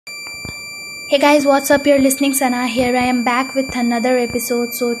Hey guys, what's up? You're listening Sana here. I am back with another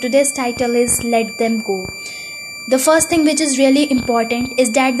episode. So today's title is Let Them Go. The first thing which is really important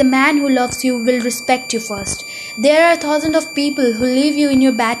is that the man who loves you will respect you first. There are thousands of people who leave you in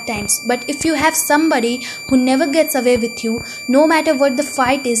your bad times, but if you have somebody who never gets away with you, no matter what the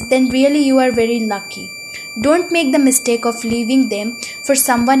fight is, then really you are very lucky. Don't make the mistake of leaving them for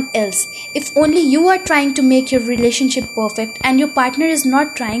someone else. If only you are trying to make your relationship perfect and your partner is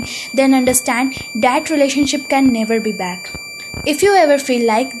not trying, then understand that relationship can never be back. If you ever feel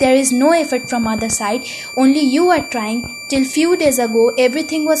like there is no effort from other side, only you are trying, till few days ago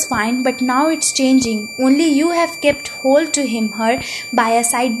everything was fine but now it's changing, only you have kept hold to him her by a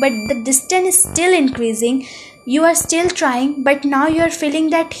side but the distance is still increasing, you are still trying but now you are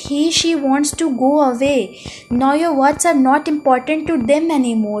feeling that she wants to go away. Now your words are not important to them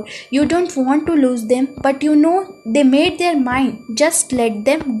anymore. You don't want to lose them but you know they made their mind. Just let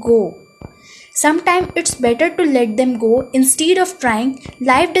them go. Sometimes it's better to let them go instead of trying.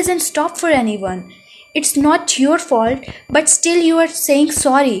 Life doesn't stop for anyone. It's not your fault, but still you are saying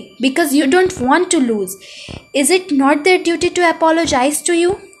sorry because you don't want to lose. Is it not their duty to apologize to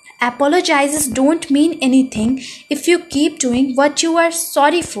you? Apologizes don't mean anything if you keep doing what you are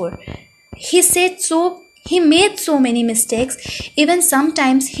sorry for. He said so. He made so many mistakes. Even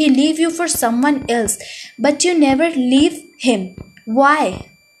sometimes he leave you for someone else, but you never leave him. Why?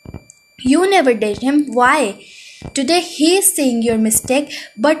 You never did him. Why? Today he is saying your mistake,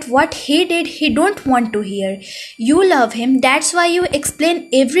 but what he did he don't want to hear. You love him, that's why you explain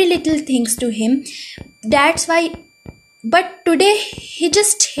every little things to him. That's why. But today he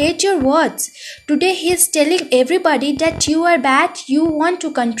just hate your words. Today he is telling everybody that you are bad, you want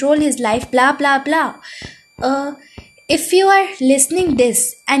to control his life, blah blah blah. If you are listening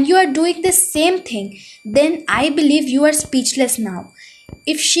this and you are doing the same thing, then I believe you are speechless now.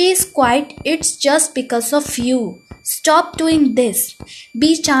 If she is quiet, it's just because of you. Stop doing this.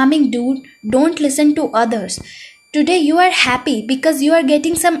 Be charming, dude. Don't listen to others. Today you are happy because you are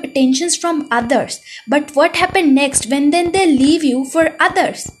getting some attentions from others. But what happened next when then they leave you for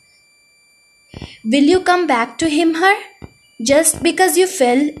others? Will you come back to him, her? Just because you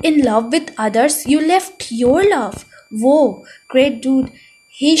fell in love with others, you left your love. Whoa, great dude.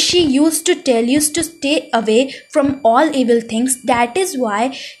 She used to tell you to stay away from all evil things. That is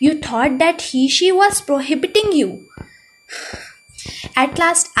why you thought that she was prohibiting you. At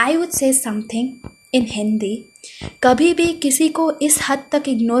last, I would say something in Hindi. कभी भी किसी को इस हद तक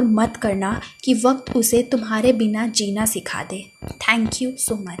ignore मत करना कि वक्त उसे तुम्हारे बिना जीना सिखा दे. Thank you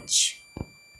so much.